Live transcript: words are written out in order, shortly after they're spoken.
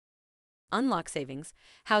Unlock Savings,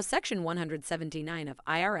 how Section 179 of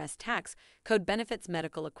IRS Tax Code benefits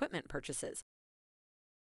medical equipment purchases.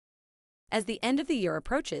 As the end of the year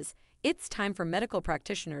approaches, it's time for medical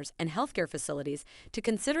practitioners and healthcare facilities to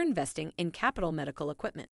consider investing in capital medical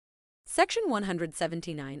equipment. Section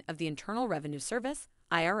 179 of the Internal Revenue Service,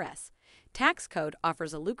 IRS, Tax Code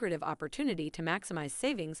offers a lucrative opportunity to maximize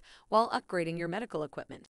savings while upgrading your medical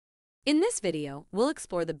equipment. In this video, we'll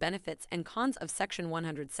explore the benefits and cons of Section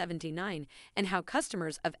 179 and how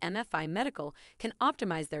customers of MFI Medical can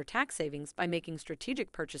optimize their tax savings by making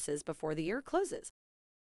strategic purchases before the year closes.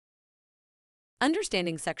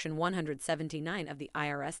 Understanding Section 179 of the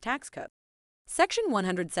IRS Tax Code. Section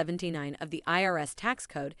 179 of the IRS Tax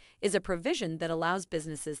Code is a provision that allows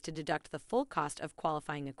businesses to deduct the full cost of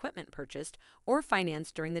qualifying equipment purchased or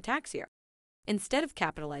financed during the tax year. Instead of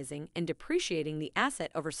capitalizing and depreciating the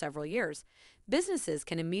asset over several years, businesses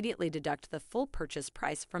can immediately deduct the full purchase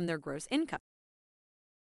price from their gross income.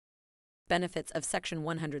 Benefits of Section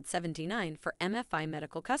 179 for MFI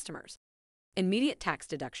medical customers. Immediate tax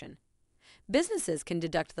deduction. Businesses can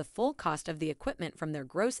deduct the full cost of the equipment from their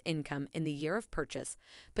gross income in the year of purchase,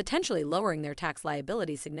 potentially lowering their tax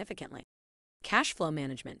liability significantly. Cash flow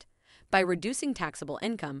management. By reducing taxable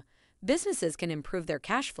income, businesses can improve their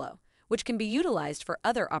cash flow, which can be utilized for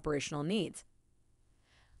other operational needs.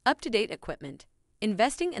 Up-to-date equipment.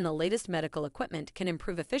 Investing in the latest medical equipment can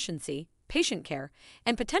improve efficiency, patient care,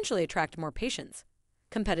 and potentially attract more patients.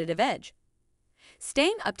 Competitive edge.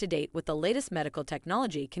 Staying up to date with the latest medical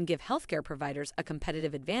technology can give healthcare providers a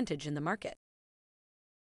competitive advantage in the market.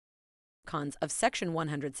 Cons of Section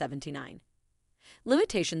 179.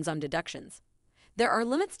 Limitations on deductions. There are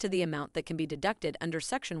limits to the amount that can be deducted under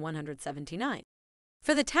Section 179.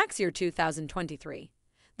 For the tax year 2023,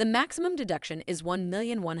 the maximum deduction is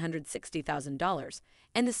 $1,160,000,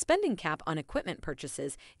 and the spending cap on equipment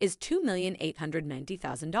purchases is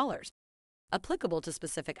 $2,890,000. Applicable to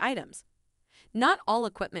specific items. Not all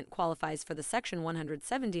equipment qualifies for the Section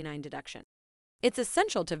 179 deduction. It's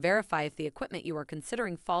essential to verify if the equipment you are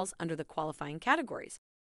considering falls under the qualifying categories.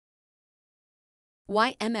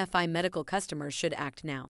 Why MFI medical customers should act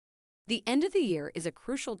now. The end of the year is a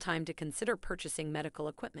crucial time to consider purchasing medical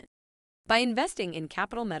equipment. By investing in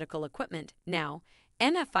capital medical equipment now,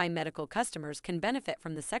 MFI medical customers can benefit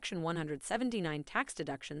from the Section 179 tax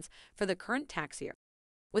deductions for the current tax year.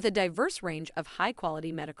 With a diverse range of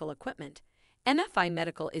high-quality medical equipment, MFI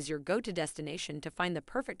Medical is your go-to destination to find the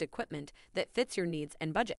perfect equipment that fits your needs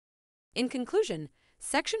and budget. In conclusion,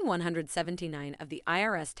 Section 179 of the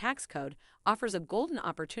IRS Tax Code offers a golden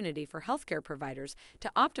opportunity for healthcare providers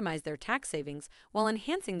to optimize their tax savings while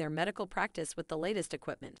enhancing their medical practice with the latest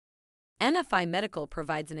equipment. MFI Medical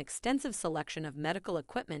provides an extensive selection of medical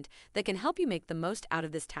equipment that can help you make the most out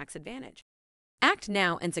of this tax advantage. Act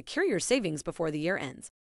now and secure your savings before the year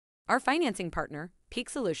ends. Our financing partner, Peak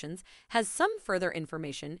Solutions, has some further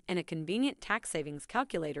information and a convenient tax savings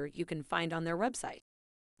calculator you can find on their website.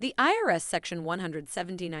 The IRS Section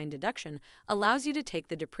 179 deduction allows you to take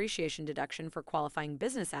the depreciation deduction for qualifying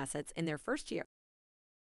business assets in their first year.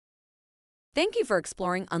 Thank you for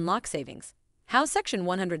exploring Unlock Savings, how Section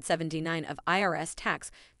 179 of IRS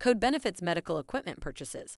Tax Code benefits medical equipment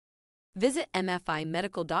purchases. Visit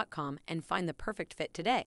mfimedical.com and find the perfect fit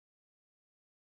today.